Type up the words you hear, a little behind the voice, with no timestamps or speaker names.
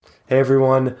Hey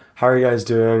everyone, how are you guys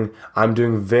doing? I'm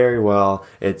doing very well.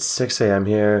 It's 6 a.m.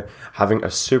 here, having a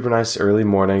super nice early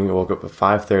morning. I woke up at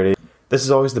 5:30. This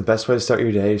is always the best way to start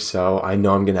your day, so I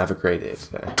know I'm going to have a great day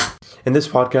today. In this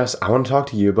podcast, I want to talk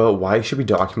to you about why you should be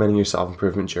documenting your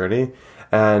self-improvement journey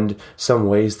and some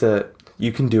ways that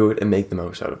you can do it and make the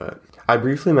most out of it. I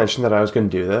briefly mentioned that I was going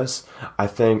to do this, I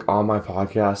think, on my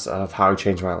podcast of how I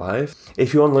changed my life.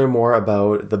 If you want to learn more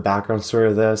about the background story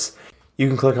of this, you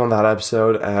can click on that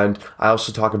episode, and I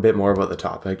also talk a bit more about the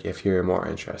topic if you're more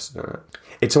interested in it.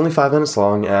 It's only 5 minutes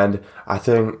long, and I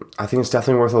think it's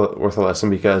definitely worth a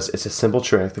listen because it's a simple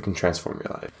trick that can transform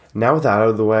your life. Now with that out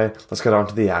of the way, let's get on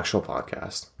to the actual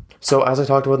podcast. So as I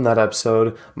talked about in that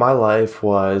episode, my life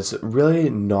was really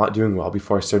not doing well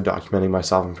before I started documenting my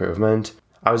self-improvement.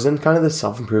 I was in kind of the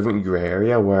self-improvement gray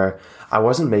area where I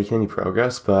wasn't making any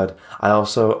progress, but I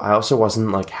also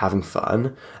wasn't like having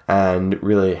fun and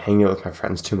really hanging out with my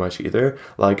friends too much either.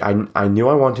 Like I knew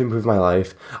I wanted to improve my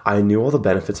life. I knew all the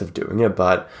benefits of doing it,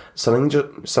 but something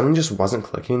just wasn't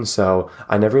clicking, so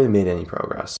I never really made any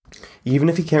progress. Even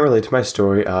if you can't relate to my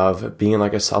story of being in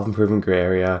like a self-improvement gray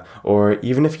area, or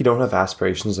even if you don't have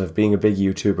aspirations of being a big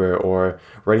YouTuber or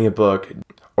writing a book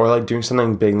or like doing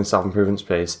something big in the self-improvement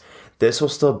space, this will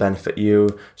still benefit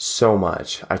you so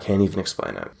much. I can't even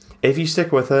explain it. If you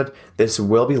stick with it, this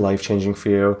will be life-changing for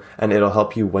you, and it'll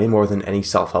help you way more than any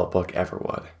self-help book ever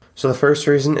would. So the first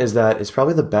reason is that it's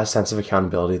probably the best sense of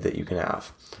accountability that you can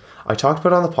have. I talked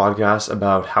about on the podcast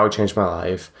about how it changed my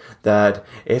life, that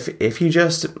if you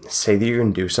just say that you're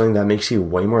going to do something, that makes you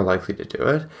way more likely to do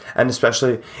it, and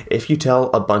especially if you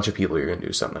tell a bunch of people you're going to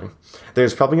do something.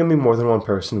 There's probably going to be more than one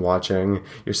person watching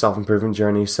your self-improvement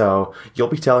journey, so you'll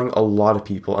be telling a lot of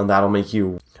people, and that'll make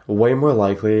you way more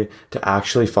likely to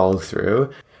actually follow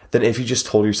through than if you just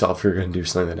told yourself you're going to do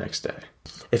something the next day.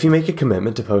 If you make a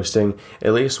commitment to posting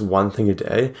at least one thing a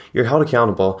day, you're held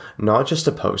accountable not just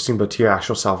to posting, but to your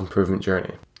actual self-improvement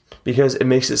journey. Because it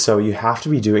makes it so you have to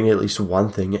be doing at least one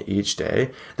thing each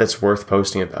day that's worth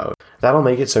posting about. That'll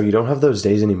make it so you don't have those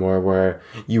days anymore where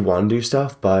you want to do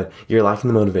stuff, but you're lacking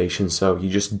the motivation, so you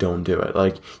just don't do it.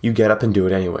 Like, you get up and do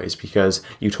it anyways because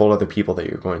you told other people that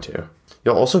you're going to.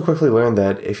 You'll also quickly learn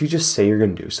that if you just say you're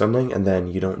going to do something and then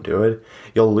you don't do it,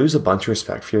 you'll lose a bunch of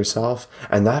respect for yourself,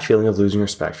 and that feeling of losing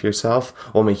respect for yourself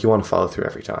will make you want to follow through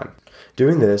every time.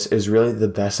 Doing this is really the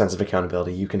best sense of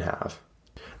accountability you can have.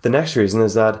 The next reason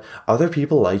is that other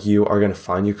people like you are going to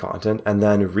find your content and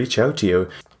then reach out to you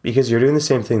because you're doing the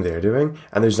same thing they're doing,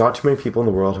 and there's not too many people in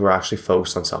the world who are actually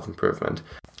focused on self-improvement.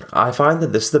 I find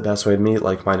that this is the best way to meet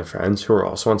like-minded friends who are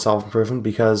also on self-improvement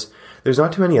because there's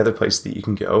not too many other places that you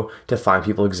can go to find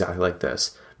people exactly like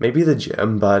this. Maybe the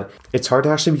gym, but it's hard to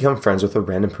actually become friends with a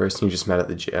random person you just met at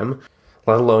the gym,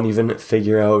 let alone even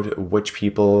figure out which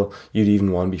people you'd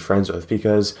even want to be friends with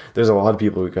because there's a lot of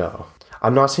people who go.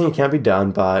 I'm not saying it can't be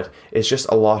done, but it's just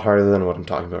a lot harder than what I'm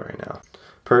talking about right now.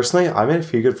 Personally, I made a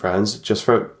few good friends just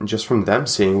from them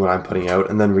seeing what I'm putting out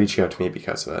and then reaching out to me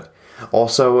because of it.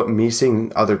 Also, me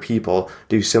seeing other people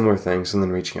do similar things and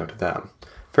then reaching out to them.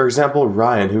 For example,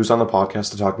 Ryan, who's on the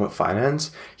podcast to talk about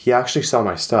finance, he actually saw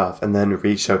my stuff and then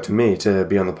reached out to me to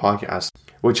be on the podcast,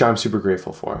 which I'm super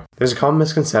grateful for. There's a common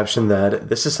misconception that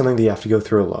this is something that you have to go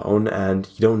through alone and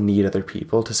you don't need other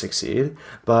people to succeed,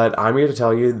 but I'm here to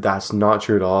tell you that's not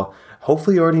true at all.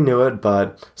 Hopefully you already knew it,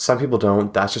 but some people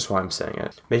don't. That's just why I'm saying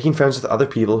it. Making friends with other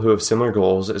people who have similar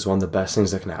goals is one of the best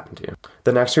things that can happen to you.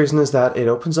 The next reason is that it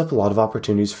opens up a lot of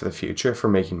opportunities for the future for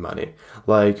making money,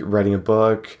 like writing a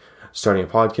book, starting a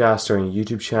podcast, starting a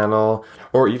YouTube channel,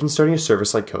 or even starting a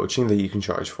service like coaching that you can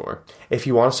charge for. If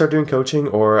you want to start doing coaching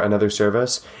or another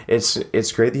service,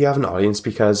 it's great that you have an audience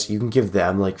because you can give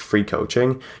them like free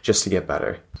coaching just to get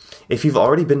better. If you've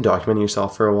already been documenting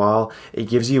yourself for a while, it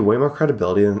gives you way more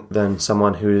credibility than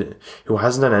someone who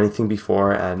hasn't done anything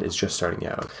before and is just starting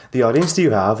out. The audience that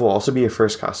you have will also be your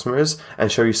first customers and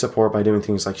show you support by doing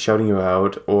things like shouting you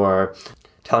out or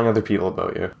telling other people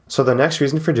about you. So the next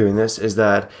reason for doing this is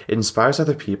that it inspires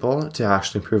other people to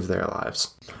actually improve their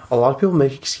lives. A lot of people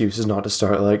make excuses not to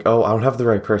start, like, oh, I don't have the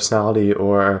right personality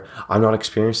or I'm not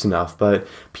experienced enough, but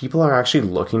people are actually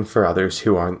looking for others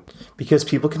who aren't, because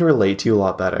people can relate to you a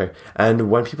lot better. And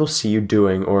when people see you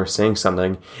doing or saying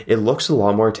something, it looks a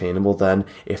lot more attainable than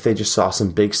if they just saw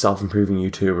some big self-improving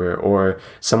YouTuber or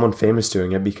someone famous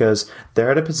doing it, because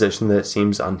they're at a position that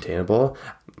seems unattainable.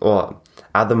 Well,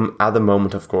 at the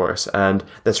moment, of course, and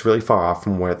that's really far off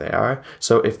from where they are.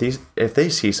 So if they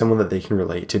see someone that they can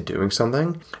relate to doing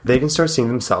something, they can start seeing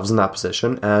themselves in that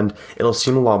position, and it'll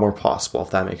seem a lot more possible,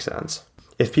 if that makes sense.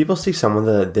 If people see someone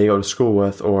that they go to school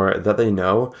with or that they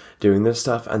know doing this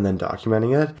stuff and then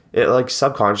documenting it, it like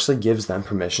subconsciously gives them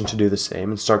permission to do the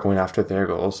same and start going after their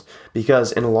goals.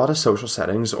 Because in a lot of social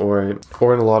settings or in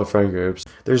a lot of friend groups,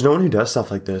 there's no one who does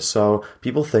stuff like this. So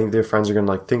people think their friends are gonna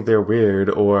like think they're weird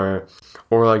or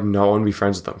like no one be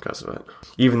friends with them because of it.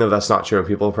 Even though that's not true,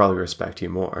 people will probably respect you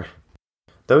more.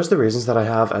 Those are the reasons that I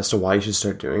have as to why you should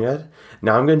start doing it.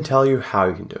 Now I'm going to tell you how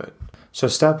you can do it. So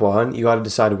step one, you got to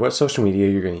decide what social media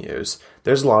you're going to use.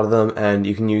 There's a lot of them and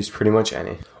you can use pretty much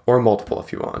any, or multiple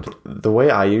if you want. The way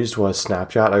I used was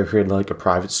Snapchat. I created like a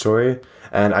private story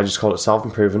and I just called it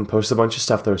self-improvement, posted a bunch of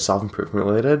stuff that was self-improvement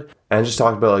related and just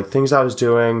talked about like things I was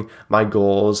doing, my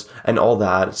goals and all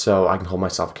that so I can hold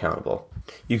myself accountable.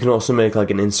 You can also make like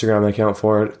an Instagram account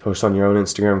for it, post on your own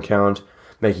Instagram account,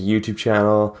 make a YouTube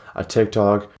channel, a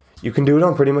TikTok. You can do it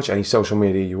on pretty much any social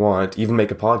media you want, even make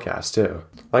a podcast too.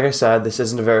 Like I said, this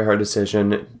isn't a very hard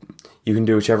decision. You can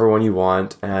do whichever one you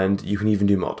want, and you can even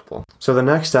do multiple. So the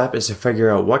next step is to figure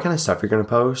out what kind of stuff you're going to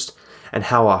post and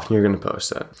how often you're going to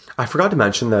post it. I forgot to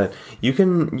mention that you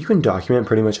can document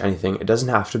pretty much anything. It doesn't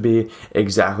have to be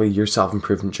exactly your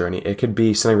self-improvement journey. It could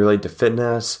be something related to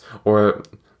fitness or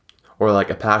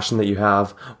like a passion that you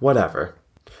have, whatever.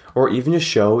 Or even just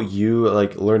show you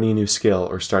like learning a new skill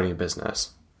or starting a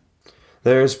business.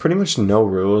 There's pretty much no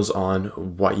rules on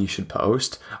what you should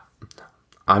post.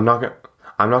 I'm not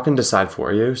going to decide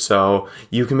for you, so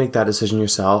you can make that decision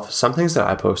yourself. Some things that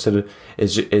I posted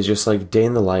is just like day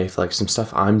in the life, like some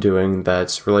stuff I'm doing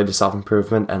that's related to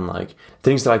self-improvement and like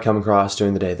things that I come across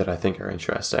during the day that I think are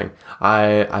interesting.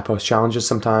 I post challenges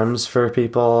sometimes for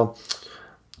people.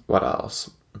 What else?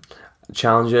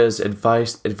 Challenges,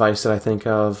 advice that I think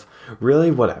of, really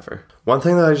whatever. One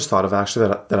thing that I just thought of actually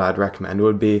that I'd recommend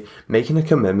would be making a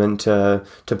commitment to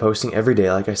posting every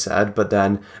day, like I said, but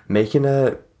then making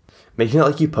it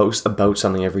like you post about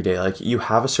something every day. Like you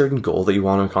have a certain goal that you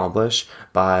want to accomplish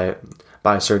by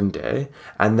a certain day,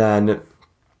 and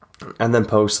then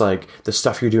post like the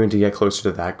stuff you're doing to get closer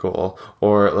to that goal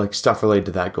or like stuff related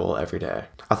to that goal every day.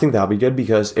 I think that'll be good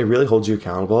because it really holds you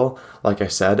accountable, like I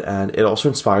said, and it also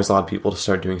inspires a lot of people to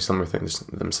start doing similar things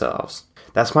themselves.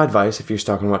 That's my advice if you're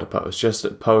stuck on what to post.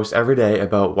 Just post every day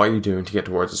about what you're doing to get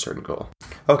towards a certain goal.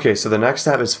 Okay, so the next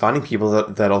step is finding people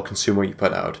that'll consume what you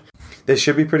put out. This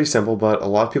should be pretty simple, but a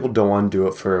lot of people don't want to do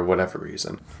it for whatever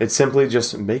reason. It's simply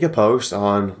just make a post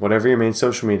on whatever your main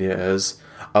social media is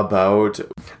about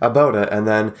it, and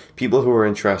then people who are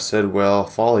interested will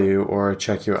follow you or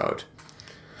check you out.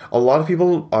 A lot of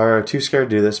people are too scared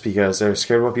to do this because they're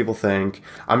scared of what people think.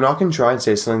 I'm not going to try and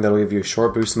say something that'll give you a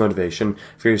short boost of motivation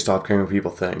for you to stop caring what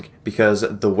people think, because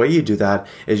the way you do that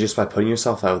is just by putting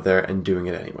yourself out there and doing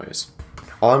it anyways.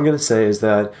 All I'm going to say is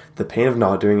that the pain of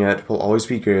not doing it will always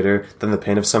be greater than the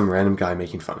pain of some random guy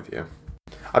making fun of you.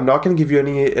 I'm not going to give you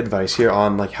any advice here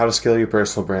on like how to scale your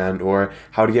personal brand or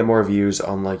how to get more views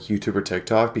on like YouTube or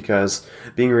TikTok, because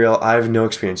being real, I have no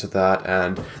experience with that,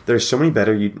 and there's so many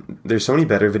better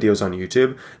videos on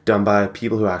YouTube done by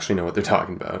people who actually know what they're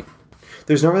talking about.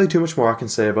 There's not really too much more I can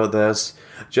say about this,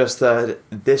 just that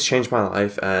this changed my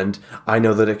life and I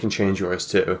know that it can change yours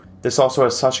too. This also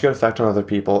has such a good effect on other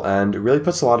people and really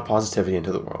puts a lot of positivity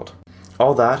into the world.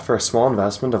 All that for a small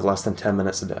investment of less than 10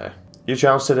 minutes a day. Your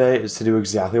challenge today is to do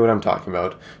exactly what I'm talking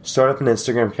about. Start up an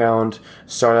Instagram account,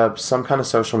 start up some kind of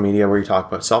social media where you talk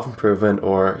about self-improvement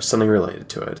or something related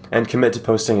to it, and commit to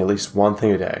posting at least one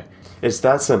thing a day. It's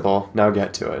that simple, now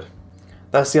get to it.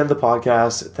 That's the end of the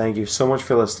podcast. Thank you so much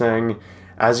for listening.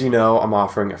 As you know, I'm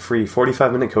offering a free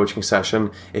 45-minute coaching session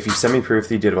if you send me proof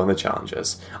that you did one of the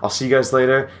challenges. I'll see you guys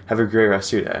later. Have a great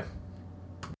rest of your day.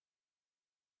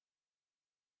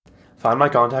 Find my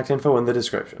contact info in the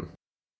description.